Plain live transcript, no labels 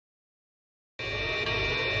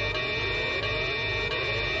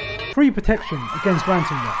Free protection against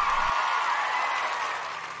ransomware.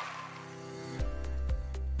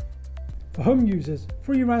 For home users,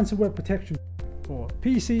 free ransomware protection for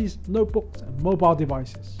PCs, notebooks and mobile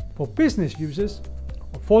devices. For business users,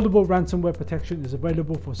 affordable ransomware protection is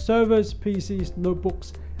available for servers, PCs,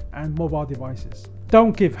 notebooks and mobile devices.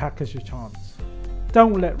 Don't give hackers your chance.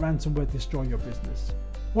 Don't let ransomware destroy your business.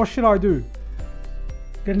 What should I do?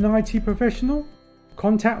 Get an IT professional?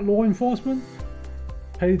 Contact law enforcement?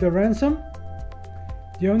 Pay the ransom?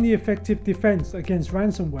 The only effective defense against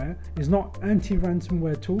ransomware is not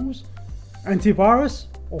anti-ransomware tools, antivirus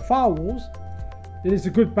or firewalls. It is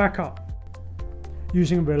a good backup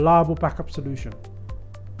using a reliable backup solution.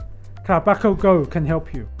 CloudBacko Go can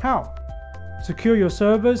help you. How? Secure your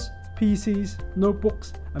servers, PCs,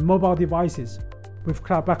 notebooks and mobile devices with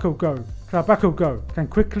CloudBacko Go. CloudBacko Go can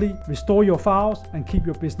quickly restore your files and keep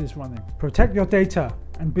your business running. Protect your data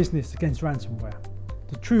and business against ransomware.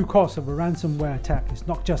 The true cost of a ransomware attack is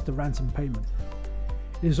not just the ransom payment.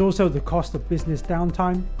 It is also the cost of business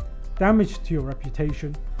downtime, damage to your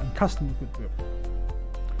reputation and customer goodwill.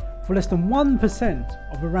 For less than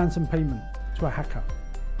 1% of a ransom payment to a hacker,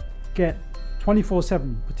 get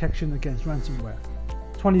 24/7 protection against ransomware,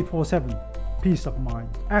 24/7 peace of mind.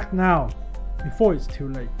 Act now before it's too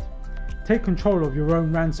late. Take control of your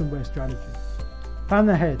own ransomware strategy. Plan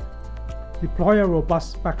ahead. Deploy a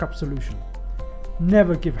robust backup solution.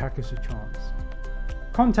 Never give hackers a chance.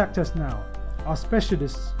 Contact us now. Our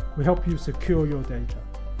specialists will help you secure your data.